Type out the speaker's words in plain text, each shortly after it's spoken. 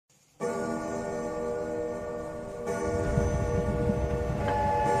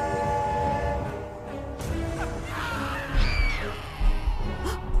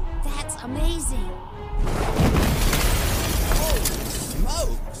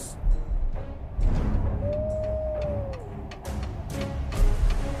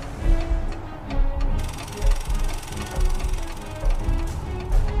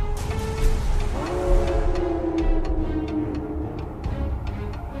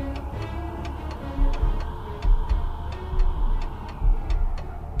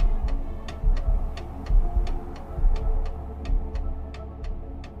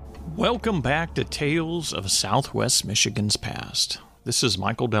Welcome back to Tales of Southwest Michigan's Past. This is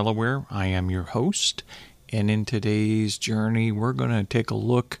Michael Delaware. I am your host, and in today's journey, we're going to take a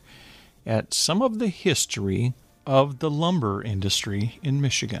look at some of the history of the lumber industry in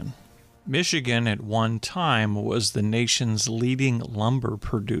Michigan. Michigan at one time was the nation's leading lumber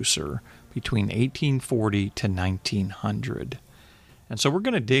producer between 1840 to 1900. And so we're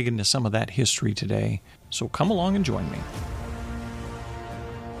going to dig into some of that history today. So come along and join me.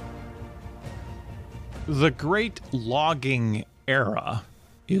 The Great Logging Era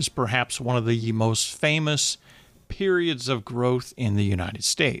is perhaps one of the most famous periods of growth in the United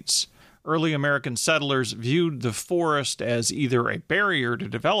States. Early American settlers viewed the forest as either a barrier to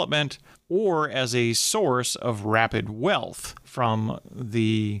development or as a source of rapid wealth from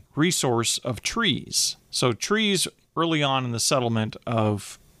the resource of trees. So trees early on in the settlement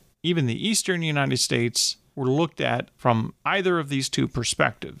of even the eastern United States were looked at from either of these two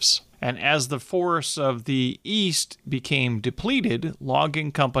perspectives. And as the forests of the east became depleted,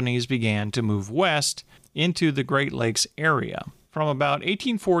 logging companies began to move west into the Great Lakes area. From about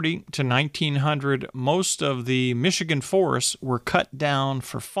 1840 to 1900, most of the Michigan forests were cut down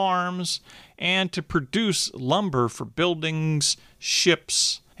for farms and to produce lumber for buildings,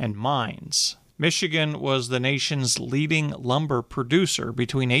 ships, and mines. Michigan was the nation's leading lumber producer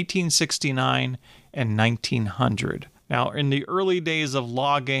between 1869 and 1900. Now, in the early days of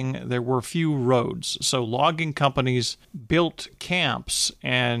logging, there were few roads, so logging companies built camps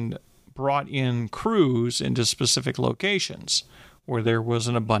and brought in crews into specific locations where there was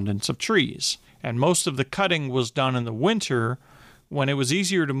an abundance of trees. And most of the cutting was done in the winter when it was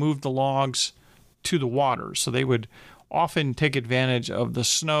easier to move the logs to the water. So they would often take advantage of the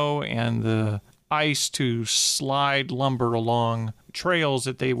snow and the ice to slide lumber along trails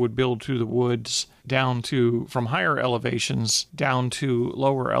that they would build through the woods down to, from higher elevations down to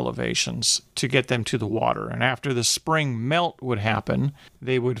lower elevations to get them to the water. And after the spring melt would happen,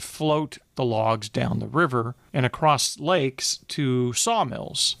 they would float the logs down the river and across lakes to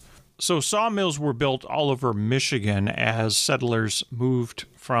sawmills. So sawmills were built all over Michigan as settlers moved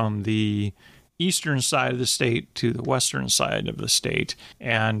from the eastern side of the state to the western side of the state.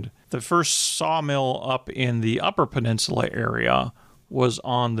 And the first sawmill up in the Upper Peninsula area was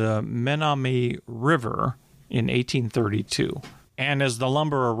on the Menominee River in 1832. And as the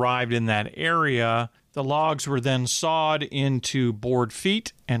lumber arrived in that area, the logs were then sawed into board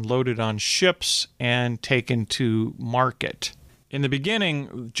feet and loaded on ships and taken to market. In the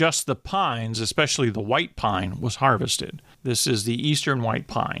beginning, just the pines, especially the white pine, was harvested. This is the eastern white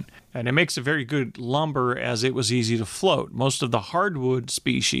pine, and it makes a very good lumber as it was easy to float. Most of the hardwood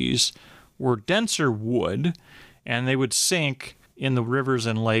species were denser wood, and they would sink in the rivers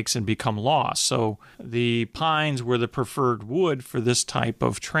and lakes and become lost. So the pines were the preferred wood for this type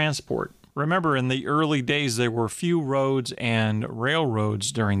of transport. Remember, in the early days, there were few roads and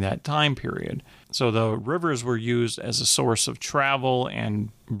railroads during that time period. So the rivers were used as a source of travel and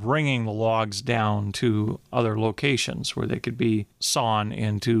bringing the logs down to other locations where they could be sawn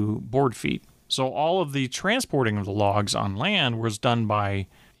into board feet. So all of the transporting of the logs on land was done by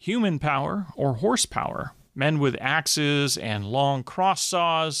human power or horsepower. Men with axes and long cross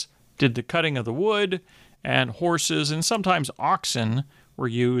saws did the cutting of the wood, and horses and sometimes oxen were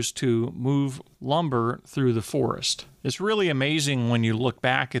used to move lumber through the forest. It's really amazing when you look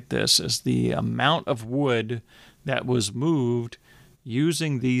back at this as the amount of wood that was moved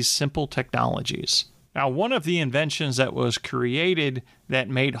using these simple technologies. Now, one of the inventions that was created that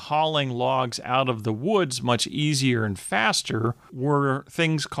made hauling logs out of the woods much easier and faster were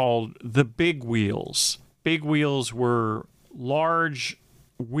things called the big wheels. Big wheels were large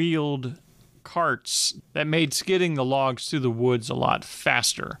wheeled carts that made skidding the logs through the woods a lot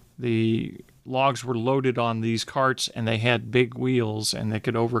faster. The logs were loaded on these carts and they had big wheels and they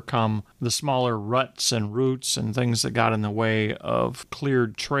could overcome the smaller ruts and roots and things that got in the way of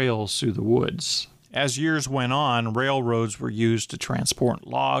cleared trails through the woods. As years went on, railroads were used to transport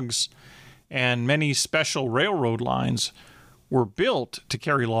logs, and many special railroad lines were built to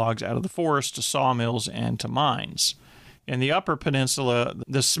carry logs out of the forest to sawmills and to mines. In the Upper Peninsula,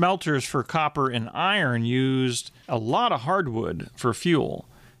 the smelters for copper and iron used a lot of hardwood for fuel,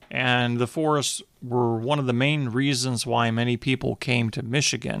 and the forests were one of the main reasons why many people came to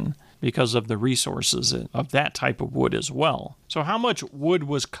Michigan, because of the resources of that type of wood as well. So how much wood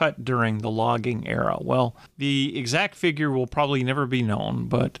was cut during the logging era? Well, the exact figure will probably never be known,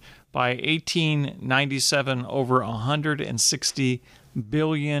 but by 1897, over 160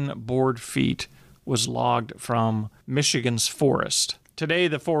 billion board feet was logged from Michigan's forest. Today,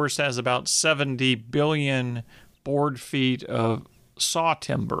 the forest has about 70 billion board feet of saw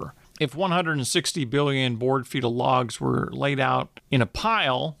timber. if 160 billion board feet of logs were laid out in a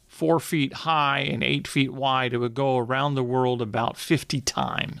pile 4 feet high and 8 feet wide, it would go around the world about 50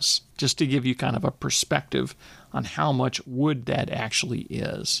 times, just to give you kind of a perspective on how much wood that actually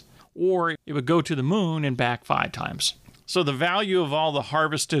is. Or it would go to the moon and back 5 times. So the value of all the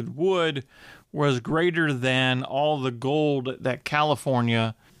harvested wood was greater than all the gold that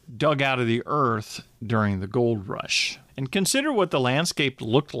California dug out of the earth during the gold rush. And consider what the landscape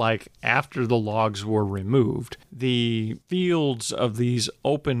looked like after the logs were removed. The fields of these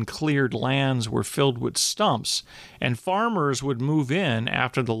open, cleared lands were filled with stumps, and farmers would move in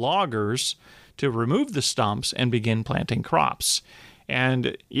after the loggers to remove the stumps and begin planting crops.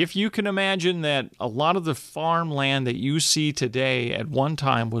 And if you can imagine that a lot of the farmland that you see today at one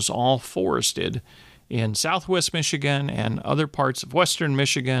time was all forested in southwest Michigan and other parts of western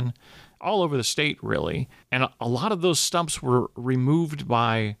Michigan, all over the state, really. And a lot of those stumps were removed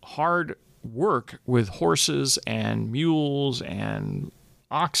by hard work with horses and mules and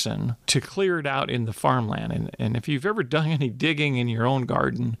oxen to clear it out in the farmland. And if you've ever done any digging in your own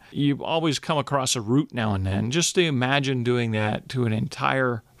garden, you've always come across a root now and then. Just to imagine doing that to an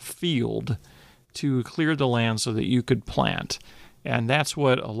entire field to clear the land so that you could plant. And that's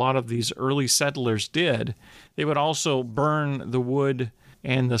what a lot of these early settlers did. They would also burn the wood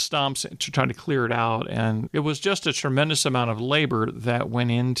and the stumps to try to clear it out. And it was just a tremendous amount of labor that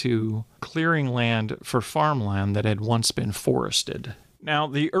went into clearing land for farmland that had once been forested. Now,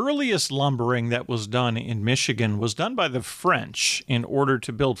 the earliest lumbering that was done in Michigan was done by the French in order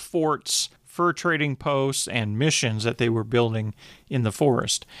to build forts, fur trading posts, and missions that they were building in the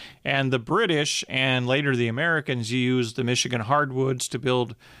forest. And the British and later the Americans used the Michigan hardwoods to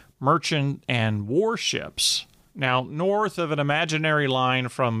build merchant and warships. Now, north of an imaginary line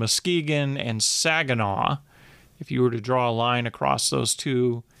from Muskegon and Saginaw, if you were to draw a line across those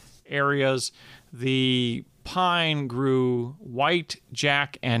two areas, the pine grew white,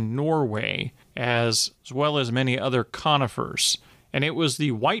 jack, and Norway, as well as many other conifers. And it was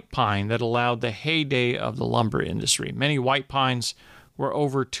the white pine that allowed the heyday of the lumber industry. Many white pines were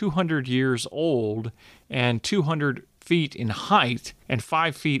over 200 years old and 200 feet in height and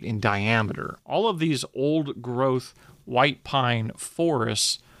 5 feet in diameter. All of these old growth white pine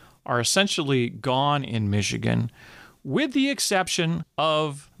forests are essentially gone in Michigan, with the exception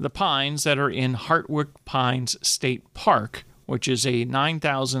of the pines that are in Hartwick Pines State Park, which is a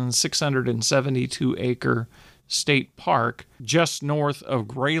 9,672 acre state park just north of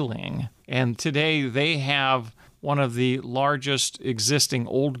Grayling. And today they have one of the largest existing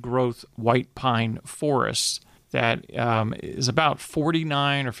old growth white pine forests that is about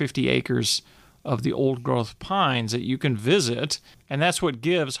 49 or 50 acres of the old growth pines that you can visit. And that's what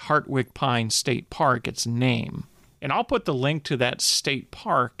gives Hartwick Pines State Park its name. And I'll put the link to that state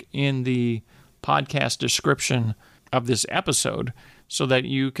park in the podcast description of this episode so that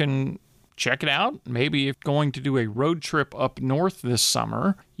you can check it out. Maybe if going to do a road trip up north this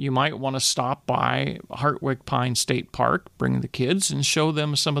summer, you might want to stop by Hartwick Pine State Park, bring the kids, and show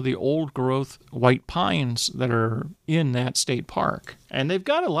them some of the old growth white pines that are in that state park. And they've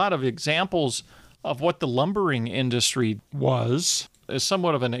got a lot of examples of what the lumbering industry was. Is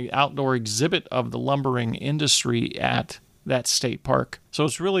somewhat of an outdoor exhibit of the lumbering industry at that state park. So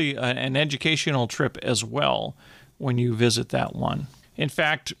it's really an educational trip as well when you visit that one. In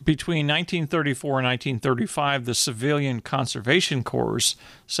fact, between 1934 and 1935, the Civilian Conservation Corps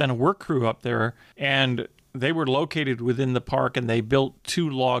sent a work crew up there, and they were located within the park, and they built 2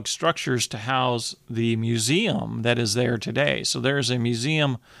 log structures to house the museum that is there today. So there's a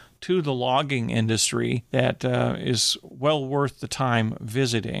museum to the logging industry that is well worth the time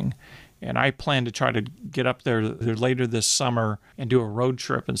visiting. And I plan to try to get up there later this summer and do a road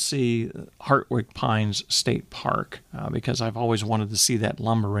trip and see Hartwick Pines State Park because I've always wanted to see that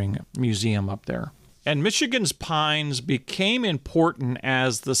lumbering museum up there. And Michigan's pines became important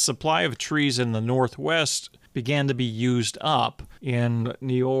as the supply of trees in the Northwest began to be used up in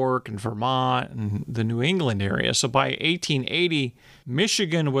New York and Vermont and the New England area. So by 1880,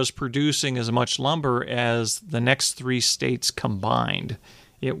 Michigan was producing as much lumber as the next 3 states combined.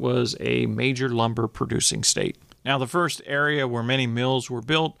 It was a major lumber producing state. Now, the first area where many mills were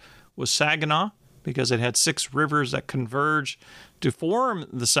built was Saginaw, because it had 6 rivers that converge to form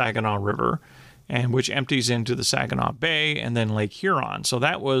the Saginaw River, and which empties into the Saginaw Bay and then Lake Huron. So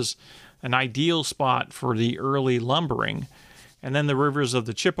that was an ideal spot for the early lumbering. And then the rivers of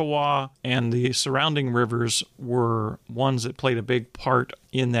the Chippewa and the surrounding rivers were ones that played a big part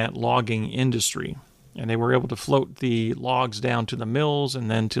in that logging industry. and they were able to float the logs down to the mills and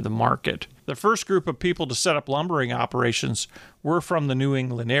then to the market. The first group of people to set up lumbering operations were from the New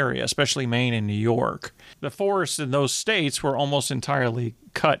England area, especially Maine and New York. The forests in those states were almost entirely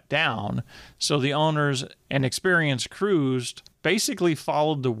cut down, so the owners and experienced crews basically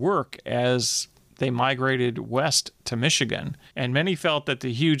followed the work as they migrated west to Michigan. And many felt that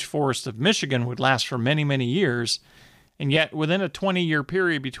the huge forests of Michigan would last for many, many years. And yet, within a 20-year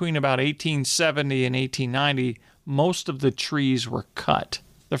period between about 1870 and 1890, most of the trees were cut.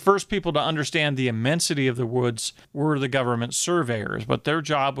 The first people to understand the immensity of the woods were the government surveyors, but their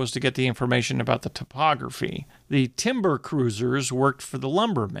job was to get the information about the topography. The timber cruisers worked for the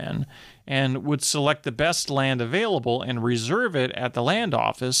lumbermen and would select the best land available and reserve it at the land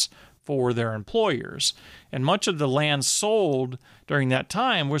office for their employers. And much of the land sold during that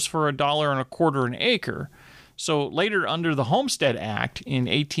time was for $1.25 an acre. So later, under the Homestead Act in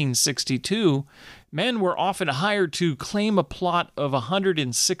 1862, men were often hired to claim a plot of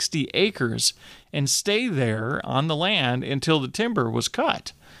 160 acres and stay there on the land until the timber was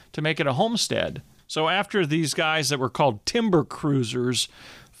cut to make it a homestead. So after these guys that were called timber cruisers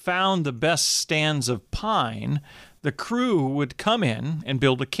found the best stands of pine, the crew would come in and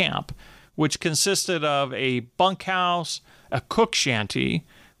build a camp, which consisted of a bunkhouse, a cook shanty,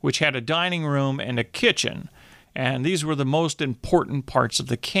 which had a dining room and a kitchen. And these were the most important parts of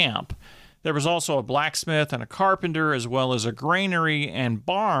the camp. There was also a blacksmith and a carpenter, as well as a granary and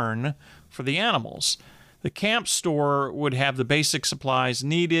barn for the animals. The camp store would have the basic supplies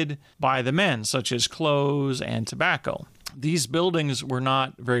needed by the men, such as clothes and tobacco. These buildings were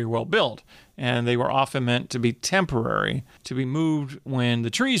not very well built, and they were often meant to be temporary, to be moved when the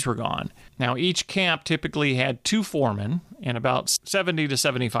trees were gone. Now, each camp typically had 2 foremen and about 70 to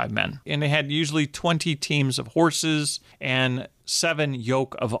 75 men, and they had usually 20 teams of horses and 7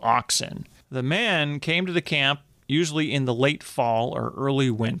 yoke of oxen. The men came to the camp usually in the late fall or early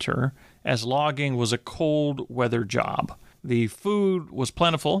winter, as logging was a cold weather job. The food was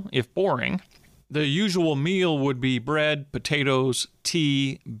plentiful, if boring. The usual meal would be bread, potatoes,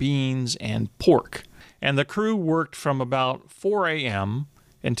 tea, beans, and pork. And the crew worked from about 4 a.m.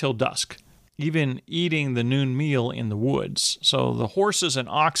 until dusk, even eating the noon meal in the woods. So the horses and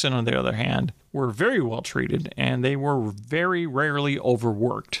oxen, on the other hand, were very well treated, and they were very rarely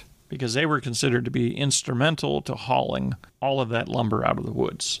overworked because they were considered to be instrumental to hauling all of that lumber out of the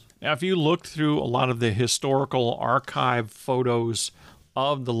woods. Now, if you look through a lot of the historical archive photos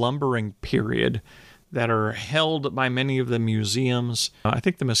of the lumbering period that are held by many of the museums. I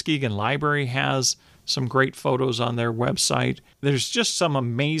think the Muskegon Library has some great photos on their website. There's just some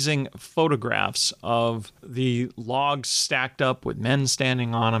amazing photographs of the logs stacked up with men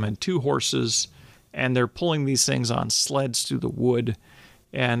standing on them and 2 horses, and they're pulling these things on sleds through the wood.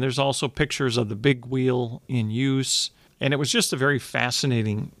 And there's also pictures of the big wheel in use. And it was just a very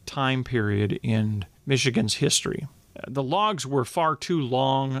fascinating time period in Michigan's history. The logs were far too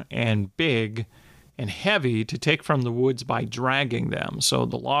long and big and heavy to take from the woods by dragging them. So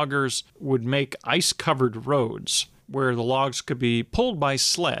the loggers would make ice-covered roads where the logs could be pulled by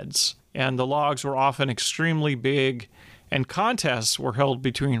sleds. And the logs were often extremely big, and contests were held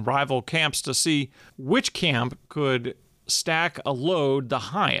between rival camps to see which camp could stack a load the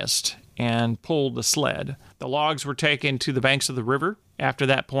highest and pull the sled. The logs were taken to the banks of the river after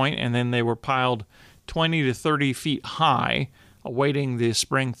that point, and then they were piled 20 to 30 feet high, awaiting the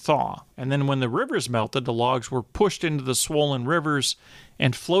spring thaw. And then when the rivers melted, the logs were pushed into the swollen rivers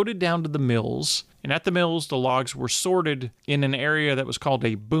and floated down to the mills. And at the mills, the logs were sorted in an area that was called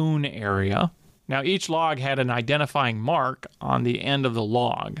a boon area. Now, each log had an identifying mark on the end of the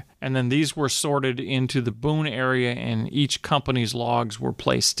log, and then these were sorted into the boon area, and each company's logs were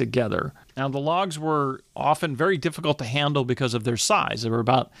placed together. Now, the logs were often very difficult to handle because of their size. They were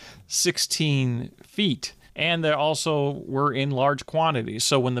about 16 feet, and they also were in large quantities.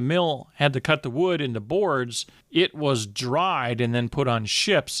 So when the mill had to cut the wood into boards, it was dried and then put on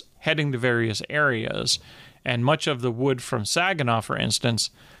ships heading to various areas. And much of the wood from Saginaw, for instance,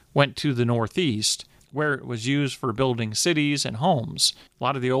 went to the Northeast, where it was used for building cities and homes. A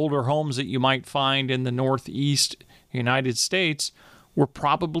lot of the older homes that you might find in the Northeast United States were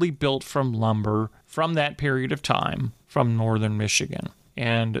probably built from lumber from that period of time from northern Michigan.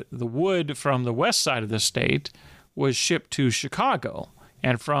 And the wood from the west side of the state was shipped to Chicago.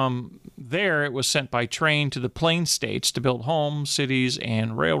 And from there, it was sent by train to the Plain States to build homes, cities,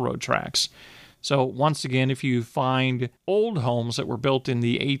 and railroad tracks. So once again, if you find old homes that were built in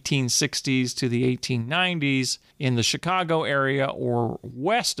the 1860s to the 1890s in the Chicago area or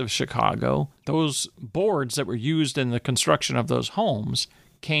west of Chicago, those boards that were used in the construction of those homes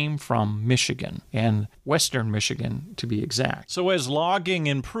came from Michigan, and western Michigan to be exact. So as logging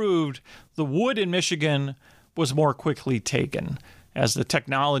improved, the wood in Michigan was more quickly taken as the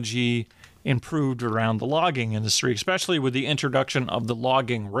technology improved around the logging industry, especially with the introduction of the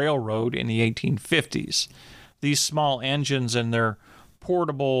logging railroad in the 1850s. These small engines and their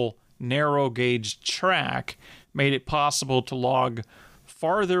portable narrow-gauge track made it possible to log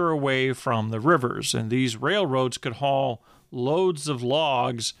farther away from the rivers, and these railroads could haul loads of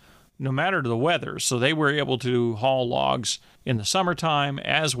logs no matter the weather, so they were able to haul logs in the summertime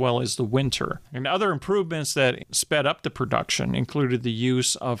as well as the winter. And other improvements that sped up the production included the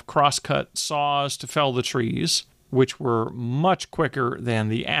use of crosscut saws to fell the trees, which were much quicker than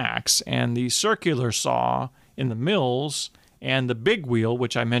the axe, and the circular saw in the mills, and the big wheel,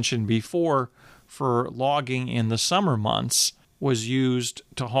 which I mentioned before, for logging in the summer months, was used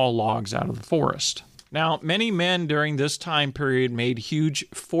to haul logs out of the forest. Now, many men during this time period made huge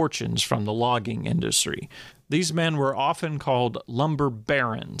fortunes from the logging industry. These men were often called lumber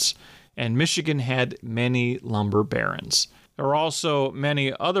barons, and Michigan had many lumber barons. There were also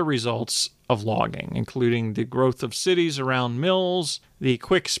many other results of logging, including the growth of cities around mills, the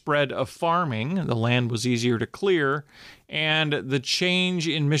quick spread of farming, the land was easier to clear, and the change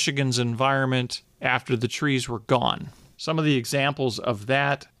in Michigan's environment after the trees were gone. Some of the examples of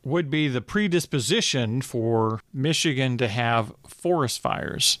that would be the predisposition for Michigan to have forest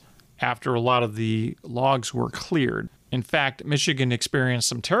fires after a lot of the logs were cleared. In fact, Michigan experienced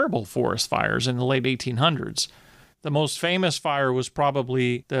some terrible forest fires in the late 1800s. The most famous fire was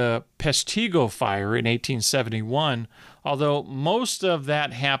probably the Peshtigo Fire in 1871, although most of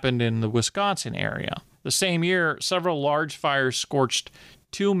that happened in the Wisconsin area. The same year, several large fires scorched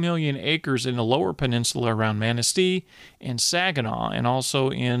 2 million acres in the lower peninsula around Manistee and Saginaw, and also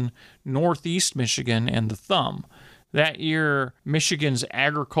in northeast Michigan and the Thumb. That year, Michigan's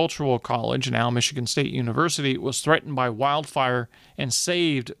Agricultural College, now Michigan State University, was threatened by wildfire and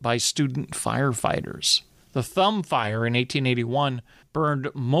saved by student firefighters. The Thumb Fire in 1881 burned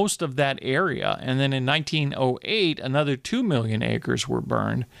most of that area, and then in 1908, another 2 million acres were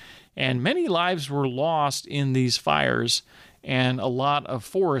burned, and many lives were lost in these fires, and a lot of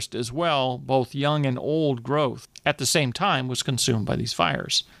forest as well, both young and old growth, at the same time was consumed by these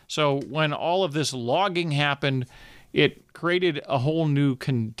fires. So when all of this logging happened, it created a whole new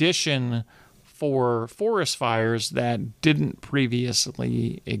condition for forest fires that didn't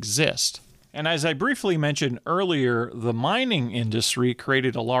previously exist. And as I briefly mentioned earlier, the mining industry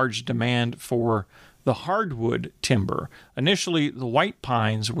created a large demand for the hardwood timber. Initially, the white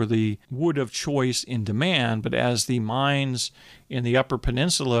pines were the wood of choice in demand, but as the mines in the Upper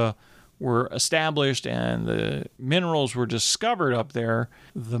Peninsula were established and the minerals were discovered up there,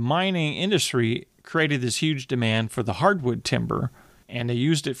 the mining industry created this huge demand for the hardwood timber, and they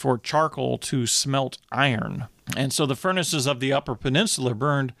used it for charcoal to smelt iron. And so the furnaces of the Upper Peninsula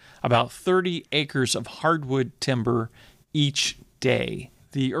burned about 30 acres of hardwood timber each day.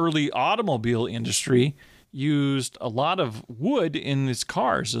 The early automobile industry used a lot of wood in its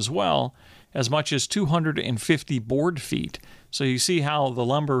cars as well, as much as 250 board feet. So you see how the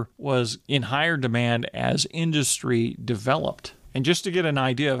lumber was in higher demand as industry developed. And just to get an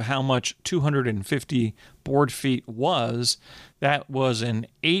idea of how much 250 board feet was, that was an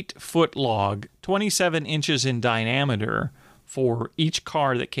 8-foot log, 27 inches in diameter, for each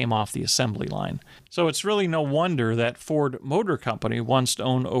car that came off the assembly line. So it's really no wonder that Ford Motor Company once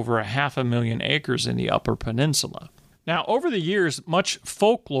owned over 500,000 acres in the Upper Peninsula. Now, over the years, much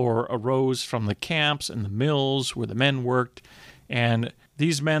folklore arose from the camps and the mills where the men worked, and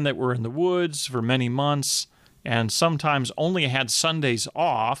these men that were in the woods for many months and sometimes only had Sundays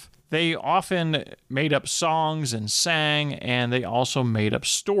off, they often made up songs and sang, and they also made up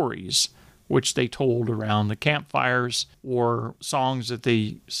stories, which they told around the campfires, or songs that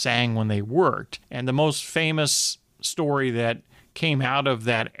they sang when they worked. And the most famous story that came out of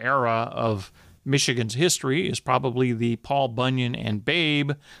that era of Michigan's history is probably the Paul Bunyan and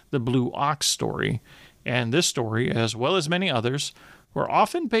Babe, the Blue Ox story. And this story, as well as many others, were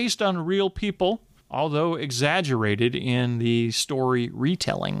often based on real people, although exaggerated in the story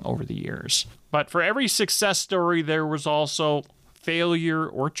retelling over the years. But for every success story, there was also failure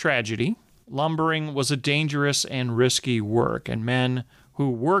or tragedy. Lumbering was a dangerous and risky work, and men who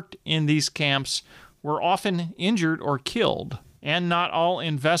worked in these camps were often injured or killed. And not all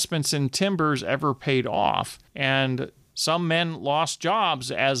investments in timbers ever paid off, and some men lost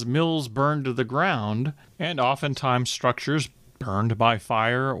jobs as mills burned to the ground, and oftentimes structures burned by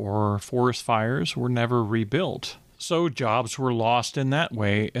fire or forest fires were never rebuilt. So jobs were lost in that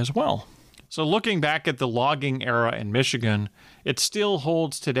way as well. So looking back at the logging era in Michigan, it still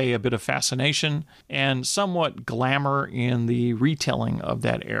holds today a bit of fascination and somewhat glamour in the retelling of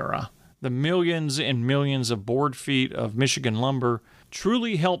that era. The millions and millions of board feet of Michigan lumber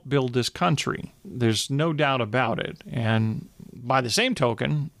truly helped build this country. There's no doubt about it. And by the same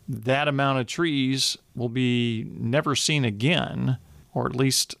token, that amount of trees will be never seen again, or at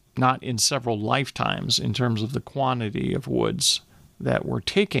least not in several lifetimes in terms of the quantity of woods that were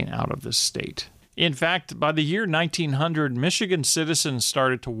taken out of this state. In fact, by the year 1900, Michigan citizens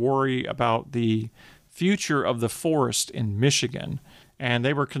started to worry about the future of the forest in Michigan, and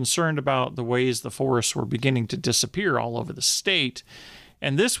they were concerned about the ways the forests were beginning to disappear all over the state.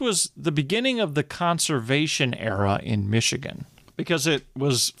 And this was the beginning of the conservation era in Michigan, because it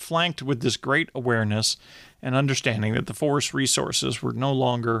was flanked with this great awareness and understanding that the forest resources were no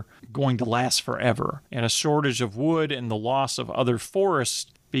longer going to last forever, and a shortage of wood and the loss of other forests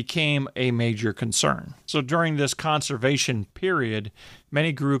became a major concern. So during this conservation period,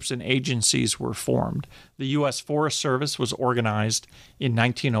 many groups and agencies were formed. The U.S. Forest Service was organized in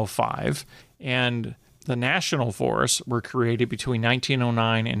 1905, and the national forests were created between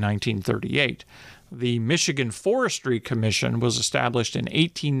 1909 and 1938. The Michigan Forestry Commission was established in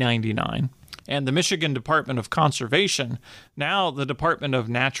 1899, and the Michigan Department of Conservation, now the Department of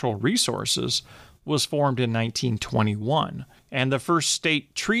Natural Resources, was formed in 1921. And the first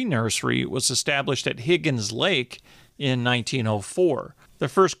state tree nursery was established at Higgins Lake in 1904. The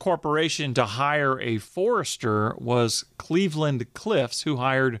first corporation to hire a forester was Cleveland Cliffs, who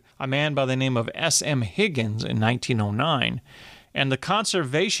hired a man by the name of S.M. Higgins in 1909. And the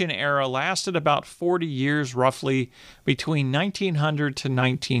conservation era lasted about 40 years, roughly between 1900 to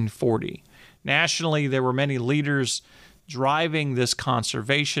 1940. Nationally, there were many leaders driving this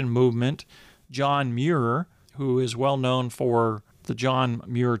conservation movement. John Muir, who is well known for the John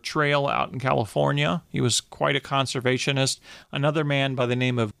Muir Trail out in California. He was quite a conservationist. Another man by the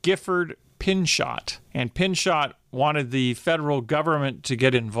name of Gifford Pinchot. And Pinchot wanted the federal government to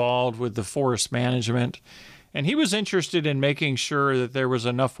get involved with the forest management. And he was interested in making sure that there was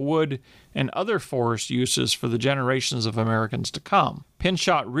enough wood and other forest uses for the generations of Americans to come.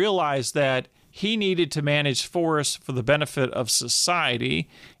 Pinchot realized that he needed to manage forests for the benefit of society,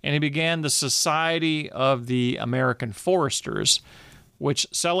 and he began the Society of the American Foresters, which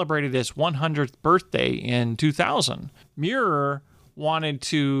celebrated its 100th birthday in 2000. Muir wanted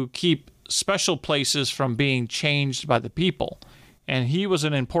to keep special places from being changed by the people, and he was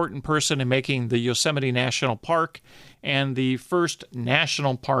an important person in making the Yosemite National Park and the first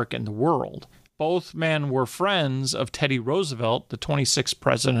national park in the world. Both men were friends of Teddy Roosevelt, the 26th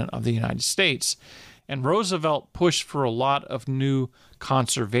president of the United States, and Roosevelt pushed for a lot of new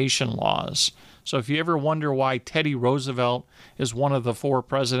conservation laws. So if you ever wonder why Teddy Roosevelt is one of the 4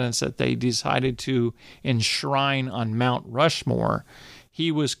 presidents that they decided to enshrine on Mount Rushmore,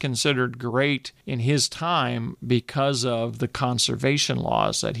 he was considered great in his time because of the conservation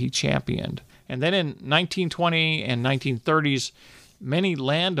laws that he championed. And then in 1920 and 1930s, many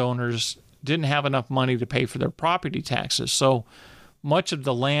landowners didn't have enough money to pay for their property taxes, so much of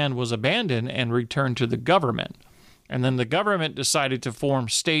the land was abandoned and returned to the government. And then the government decided to form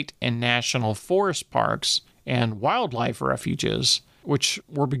state and national forest parks and wildlife refuges, which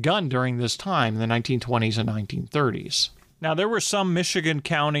were begun during this time in the 1920s and 1930s. Now, there were some Michigan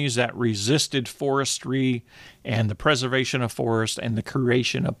counties that resisted forestry and the preservation of forests and the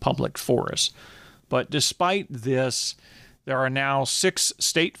creation of public forests. But despite this, there are now 6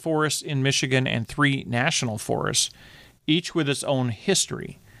 state forests in Michigan and 3 national forests, each with its own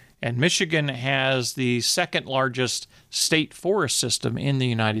history. And Michigan has the second largest state forest system in the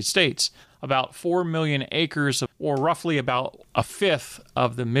United States. About 4 million acres, or roughly about a fifth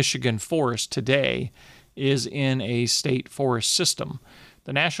of the Michigan forest today, is in a state forest system.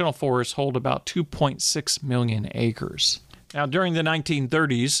 The national forests hold about 2.6 million acres. Now, during the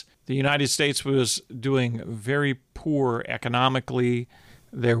 1930s, the United States was doing very poor economically.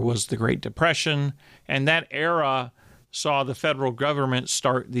 There was the Great Depression, and that era saw the federal government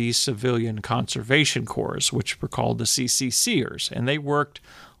start the Civilian Conservation Corps, which were called the CCCers, and they worked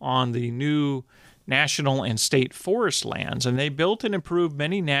on the new national and state forest lands, and they built and improved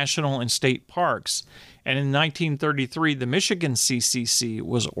many national and state parks. And in 1933, the Michigan CCC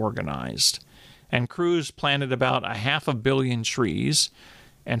was organized, and crews planted about 500 million trees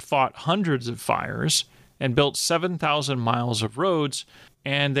and fought hundreds of fires and built 7,000 miles of roads,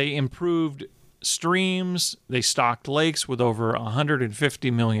 and they improved streams, they stocked lakes with over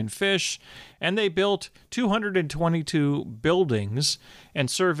 150 million fish, and they built 222 buildings and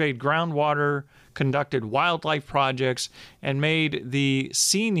surveyed groundwater, conducted wildlife projects, and made the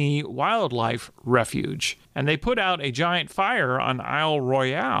Seney Wildlife Refuge. And they put out a giant fire on Isle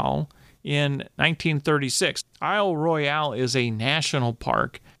Royale in 1936. Isle Royale is a national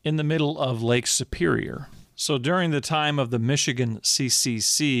park in the middle of Lake Superior. So during the time of the Michigan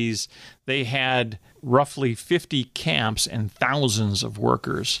CCCs, they had roughly 50 camps and thousands of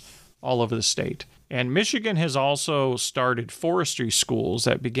workers all over the state. And Michigan has also started forestry schools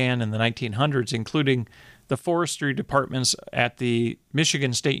that began in the 1900s, including the forestry departments at the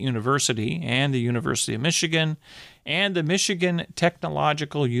Michigan State University and the University of Michigan, and the Michigan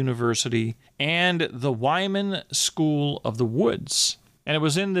Technological University, and the Wyman School of the Woods. And it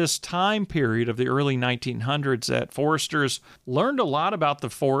was in this time period of the early 1900s that foresters learned a lot about the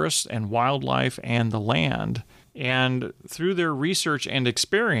forest and wildlife and the land. And through their research and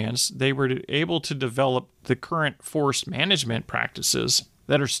experience, they were able to develop the current forest management practices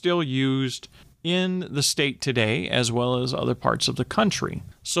that are still used in the state today, as well as other parts of the country.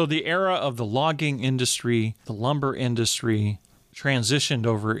 So the era of the logging industry, the lumber industry, transitioned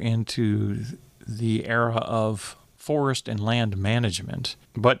over into the era of forest and land management.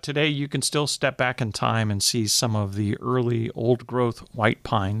 But today you can still step back in time and see some of the early old-growth white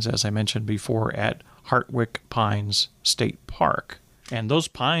pines, as I mentioned before, at Hartwick Pines State Park. And those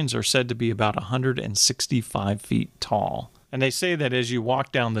pines are said to be about 165 feet tall. And they say that as you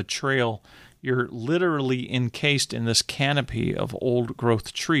walk down the trail, you're literally encased in this canopy of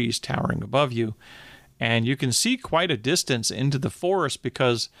old-growth trees towering above you. And you can see quite a distance into the forest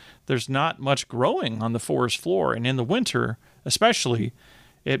because there's not much growing on the forest floor. And in the winter, especially,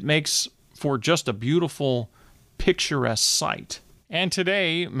 it makes for just a beautiful, picturesque sight. And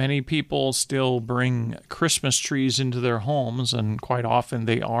today, many people still bring Christmas trees into their homes, and quite often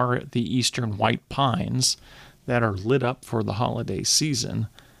they are the eastern white pines that are lit up for the holiday season,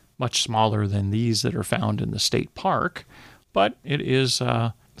 much smaller than these that are found in the state park. But it is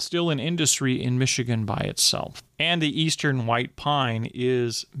still an industry in Michigan by itself. And the eastern white pine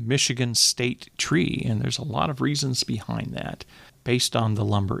is Michigan's state tree, and there's a lot of reasons behind that based on the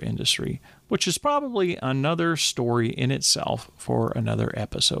lumber industry, which is probably another story in itself for another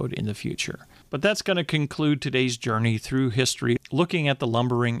episode in the future. But that's going to conclude today's journey through history, looking at the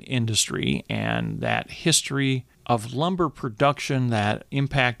lumbering industry and that history of lumber production that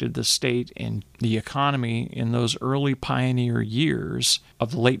impacted the state and the economy in those early pioneer years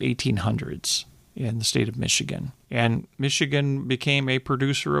of the late 1800s in the state of Michigan. And Michigan became a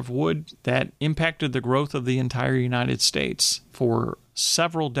producer of wood that impacted the growth of the entire United States for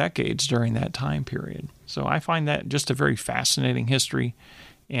several decades during that time period. So I find that just a very fascinating history.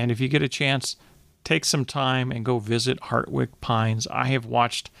 And if you get a chance, take some time and go visit Hartwick Pines. I have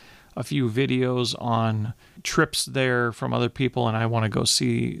watched a few videos on trips there from other people, and I want to go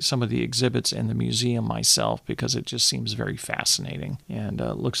see some of the exhibits in the museum myself because it just seems very fascinating, and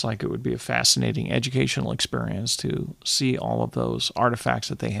looks like it would be a fascinating educational experience to see all of those artifacts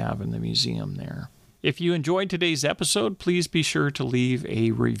that they have in the museum there. If you enjoyed today's episode, please be sure to leave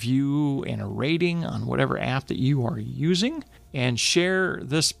a review and a rating on whatever app that you are using, and share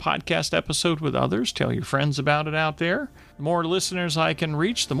this podcast episode with others. Tell your friends about it out there. The more listeners I can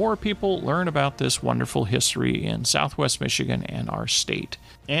reach, the more people learn about this wonderful history in Southwest Michigan and our state.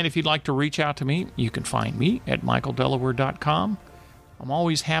 And if you'd like to reach out to me, you can find me at michaeldelaware.com. I'm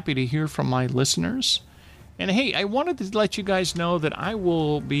always happy to hear from my listeners. And hey, I wanted to let you guys know that I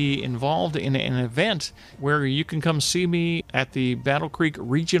will be involved in an event where you can come see me at the Battle Creek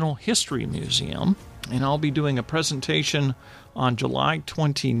Regional History Museum. And I'll be doing a presentation on July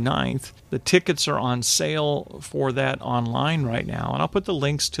 29th. The tickets are on sale for that online right now, and I'll put the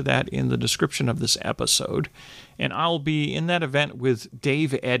links to that in the description of this episode. And I'll be in that event with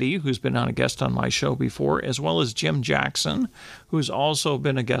Dave Eddy, who's been on a guest on my show before, as well as Jim Jackson, who's also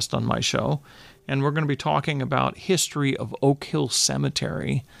been a guest on my show. And we're going to be talking about history of Oak Hill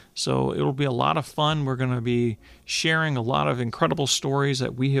Cemetery. So it'll be a lot of fun. We're going to be sharing a lot of incredible stories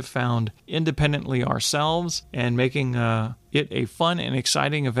that we have found independently ourselves and making it a fun and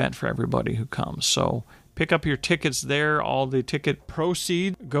exciting event for everybody who comes. So pick up your tickets there. All the ticket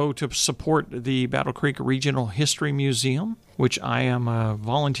proceeds go to support the Battle Creek Regional History Museum, which I am a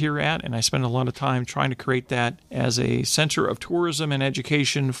volunteer at, and I spend a lot of time trying to create that as a center of tourism and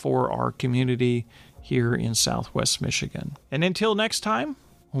education for our community here in Southwest Michigan. And until next time,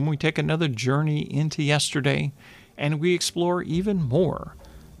 when we take another journey into yesterday and we explore even more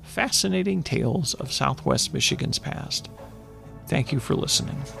fascinating tales of Southwest Michigan's past. Thank you for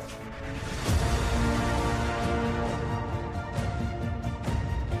listening.